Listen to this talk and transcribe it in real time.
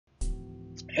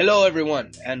Hello,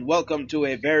 everyone, and welcome to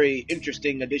a very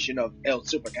interesting edition of El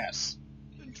Supercast.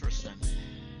 Interesting.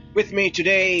 With me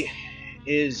today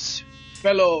is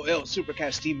fellow El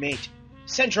Supercast teammate,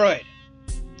 Centroid.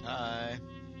 Hi.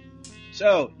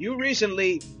 So, you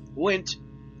recently went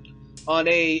on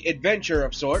a adventure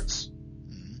of sorts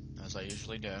As I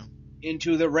usually do.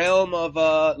 into the realm of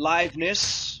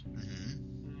liveness,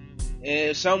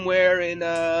 somewhere in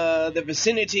the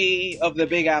vicinity of the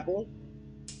Big Apple,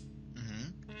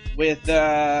 with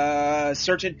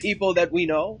certain people that we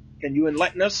know. Can you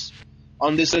enlighten us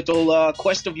on this little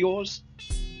quest of yours?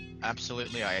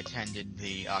 Absolutely. I attended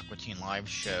the Aqua Teen live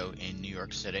show in New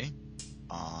York City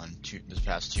on this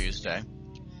past Tuesday.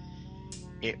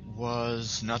 It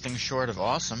was nothing short of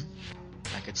awesome.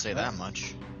 I could say that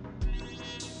much.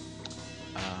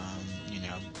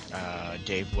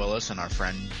 Dave Willis and our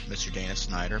friend Mr. Dana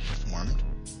Snyder performed.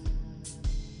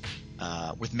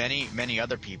 With many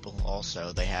other people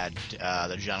also. They had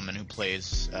the gentleman who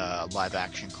plays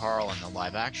live-action Carl in the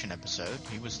live-action episode.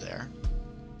 He was there.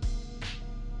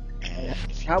 And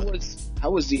How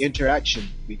was the interaction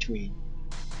between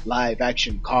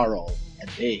live-action Carl and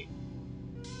Dave?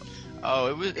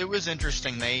 Oh, it was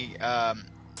interesting. They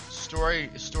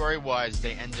story-wise,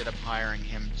 they ended up hiring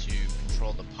him to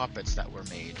control the puppets that were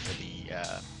made for the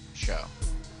show.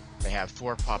 They have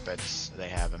 4 puppets. They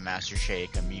have a Master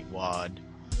Shake, a Meatwad,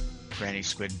 Granny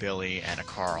Squidbilly, and a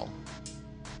Carl.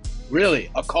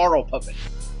 Really? A Carl puppet?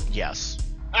 Yes.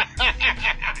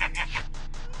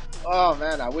 Oh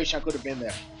man, I wish I could have been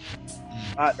there.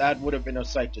 That would have been a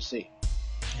sight to see.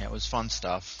 Yeah, it was fun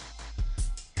stuff.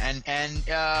 And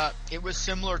it was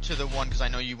similar to the one, because I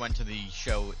know you went to the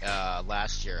show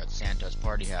last year at Santa's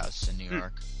Party House in New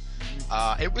York.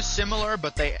 It was similar,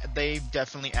 but they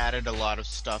definitely added a lot of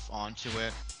stuff onto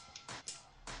it.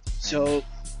 So,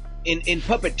 in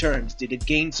puppet terms, did it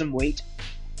gain some weight?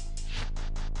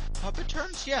 Puppet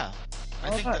terms, yeah.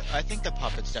 I think the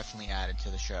puppets definitely added to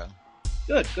the show.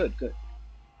 Good.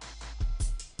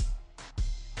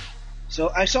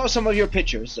 So I saw some of your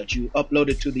pictures that you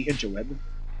uploaded to the interweb.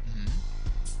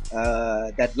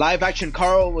 That live-action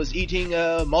Carl was eating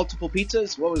multiple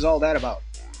pizzas. What was all that about?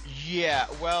 Yeah,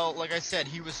 well, like I said,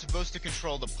 he was supposed to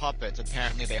control the puppets.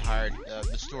 Apparently, they hired.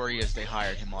 The story is they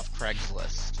hired him off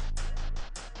Craigslist,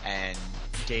 and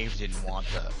Dave didn't want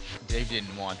them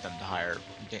to hire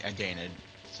Dana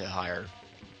to hire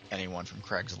anyone from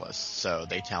Craigslist. So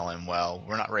they tell him, "Well,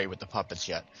 we're not ready with the puppets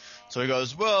yet." So he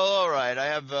goes, "Well, all right. I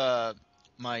have the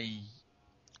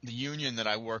union that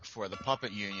I work for, the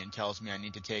puppet union, tells me I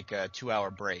need to take a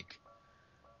 2-hour break."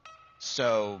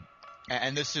 So.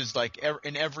 And this is like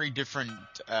in every different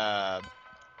town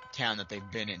that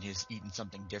they've been in, he's eaten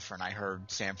something different. I heard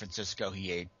San Francisco,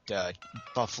 he ate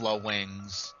buffalo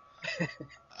wings.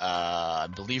 I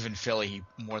believe in Philly, he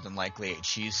more than likely ate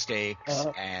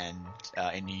cheesesteaks. And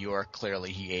in New York,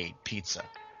 clearly he ate pizza.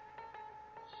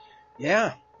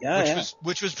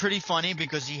 Which was pretty funny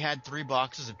because he had 3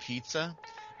 boxes of pizza,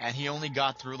 and he only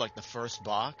got through like the first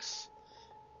box,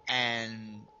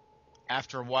 and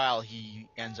after a while, he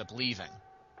ends up leaving,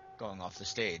 going off the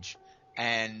stage.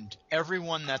 And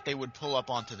everyone that they would pull up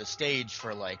onto the stage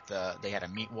for, like, they had a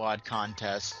Meatwad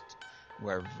contest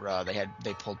where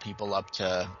they pulled people up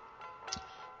to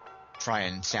try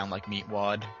and sound like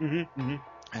Meatwad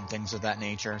and things of that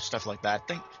nature, stuff like that.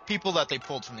 People that they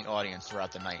pulled from the audience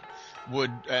throughout the night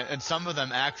would, and some of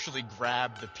them actually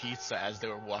grabbed the pizza as they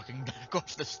were walking back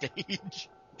off the stage.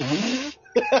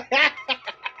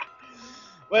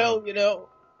 Well,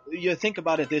 you think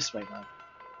about it this way, man.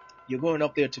 You're going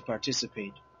up there to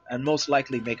participate and most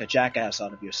likely make a jackass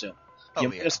out of yourself.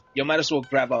 You might as well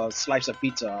grab a slice of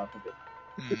pizza off of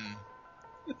it.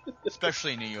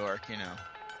 Especially in New York,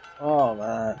 Oh,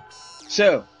 man.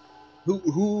 So,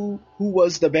 who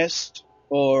was the best,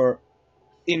 or,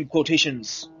 in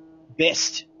quotations,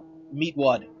 best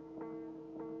Meatwad?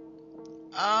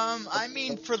 I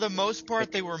mean, for the most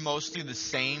part, they were mostly the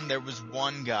same. There was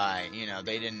one guy,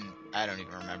 I don't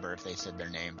even remember if they said their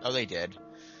name. Oh, they did.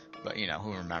 But,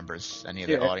 who remembers any of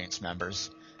the audience members?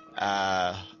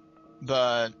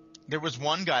 But there was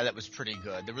one guy that was pretty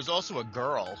good. There was also a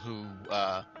girl who,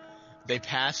 they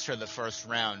passed her the first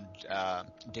round.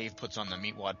 Dave puts on the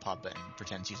Meatwad puppet and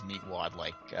pretends he's Meatwad,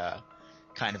 like,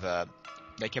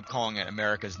 they kept calling it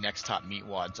America's Next Top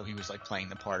Meatwad, so he was, like, playing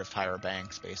the part of Tyra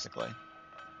Banks, basically.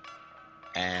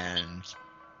 And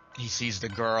he sees the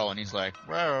girl, and he's like,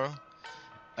 "Well,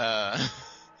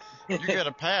 you get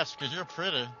a pass because you're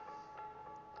pretty."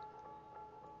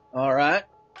 All right.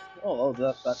 Oh,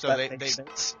 that makes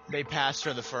sense. They passed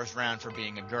her the first round for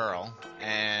being a girl,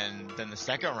 and then the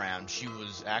second round, she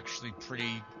was actually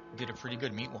pretty did a pretty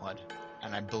good meatwad,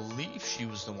 and I believe she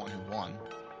was the one who won.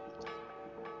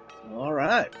 All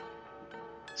right.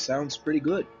 Sounds pretty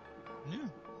good. Yeah.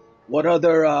 What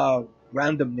other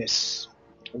randomness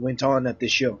went on at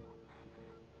this show?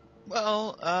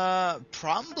 Well,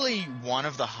 probably one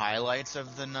of the highlights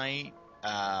of the night.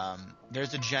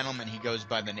 There's a gentleman, he goes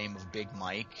by the name of Big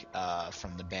Mike,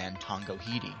 from the band Tongo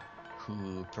Hidi,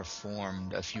 who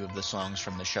performed a few of the songs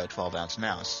from the show 12 Ounce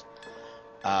Mouse.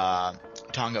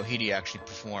 Tongo Hidi actually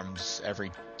performs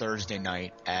every Thursday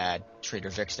night at Trader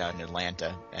Vic's out in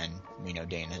Atlanta, and we know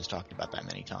Dana has talked about that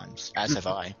many times, as have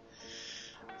I.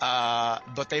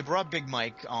 But they brought Big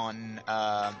Mike on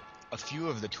a few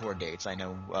of the tour dates. I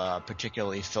know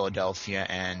particularly Philadelphia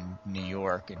and New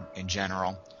York in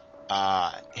general.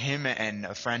 Him and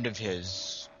a friend of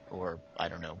his, or I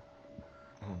don't know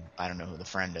who the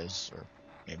friend is, or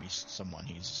maybe someone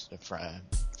he's a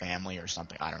family or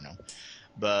something, I don't know.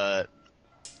 But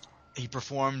he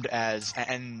performed as,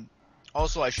 and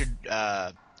also I should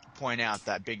point out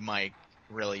that Big Mike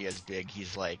really is big.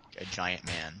 He's like a giant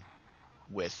man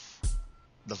with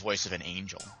the voice of an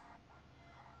angel.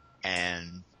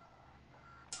 And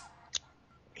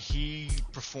he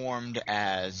performed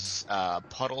as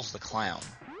Puddles the Clown,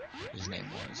 his name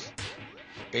was.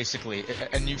 Basically,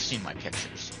 and you've seen my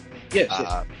pictures.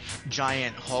 Yes.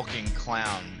 Giant hulking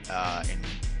clown in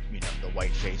the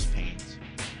white face paint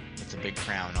with a big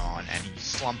crown on, and he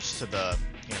slumps to the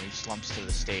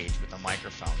stage with a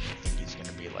microphone. You think he's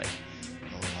gonna be like,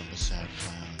 "Oh, I'm a sad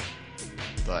clown,"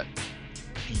 but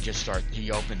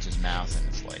he opens his mouth and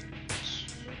it's like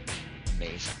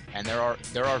amazing. And there are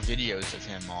videos of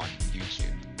him on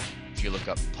YouTube. If you look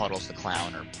up Puddles the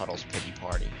Clown or Puddles Pity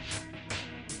Party,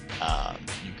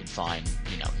 you can find,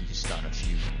 he's done a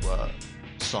few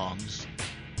songs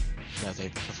that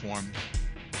they've performed.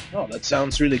 Oh, that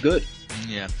sounds really good.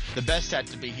 Yeah. The best had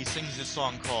to be, he sings this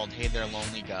song called Hey There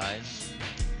Lonely Guys.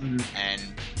 Mm-hmm. And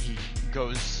he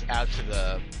goes out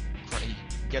to he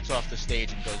gets off the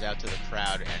stage and goes out to the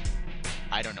crowd, and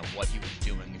I don't know what he was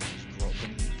doing, if he was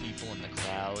groping people in the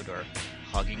crowd or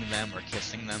hugging them or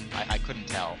kissing them. I couldn't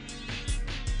tell.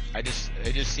 I just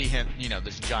see him,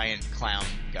 this giant clown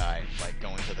guy, like,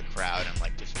 going to the crowd and,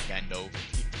 like, just bend over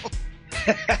people.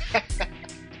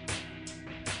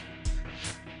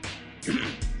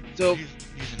 So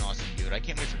he's an awesome dude. I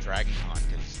can't wait for Dragon Con,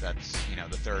 because that's,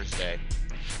 the Thursday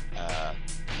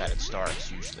that it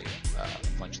starts, usually. A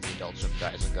bunch of the Adult Swim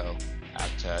guys will go out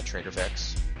to Trader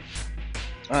Vic's.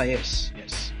 Ah, yes.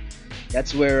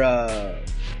 That's where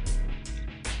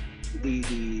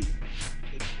the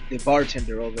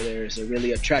bartender over there is a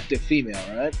really attractive female,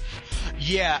 right?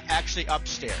 Yeah, actually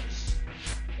upstairs.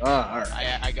 Ah, all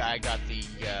right. I got the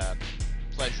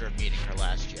pleasure of meeting her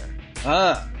last year.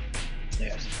 Ah,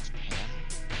 yes.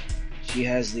 She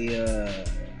has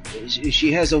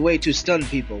she has a way to stun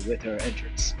people with her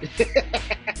entrance.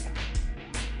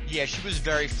 Yeah, she was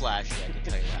very flashy, I can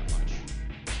tell you that much.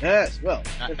 Yes, well.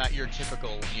 Not your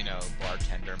typical,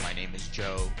 bartender. My name is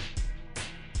Joe.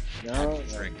 No.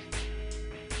 Drink.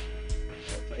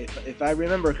 If I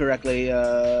remember correctly,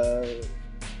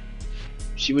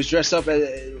 she was dressed up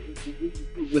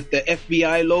with the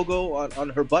FBI logo on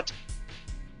her butt.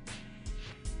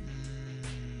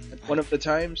 At one of the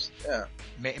times, yeah.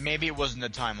 Maybe it wasn't the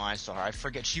time I saw her. I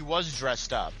forget. She was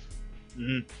dressed up.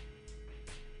 Mm-hmm.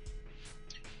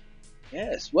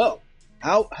 Yes. Well,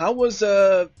 how was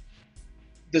the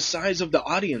size of the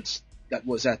audience that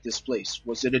was at this place?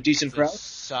 Was it a decent crowd? The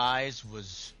size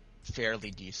was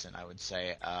fairly decent, I would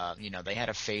say. They had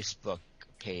a Facebook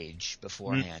page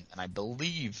beforehand, and I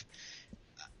believe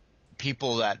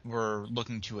people that were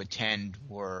looking to attend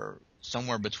were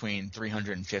somewhere between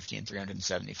 350 and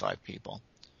 375 people.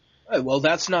 Hey, well,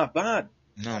 that's not bad.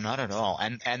 No, not at all.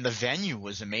 And the venue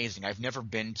was amazing. I've never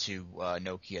been to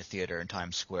Nokia Theater in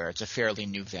Times Square. It's a fairly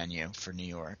new venue for New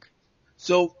York.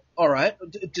 So, all right,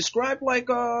 describe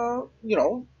the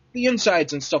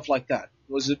insides and stuff like that.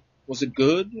 Was it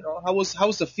good? How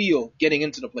was the feel getting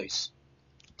into the place?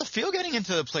 The feel getting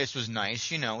into the place was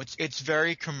nice. It's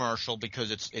very commercial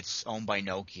because it's owned by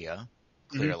Nokia.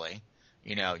 Clearly,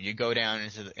 mm-hmm. You go down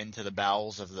into the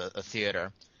bowels of the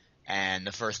theater, and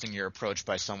the first thing you're approached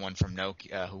by someone from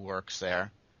Nokia who works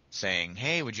there, saying,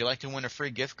 "Hey, would you like to win a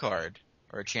free gift card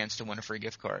or a chance to win a free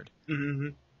gift card?" Mm-hmm.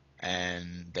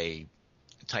 And they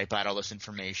type out all this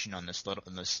information on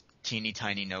this teeny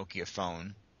tiny Nokia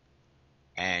phone,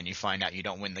 and you find out you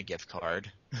don't win the gift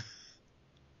card.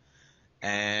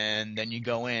 And then you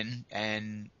go in,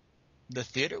 and the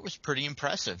theater was pretty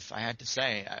impressive, I had to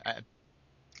say.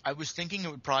 I was thinking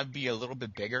it would probably be a little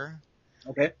bit bigger.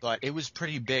 Okay. But it was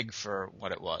pretty big for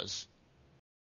what it was.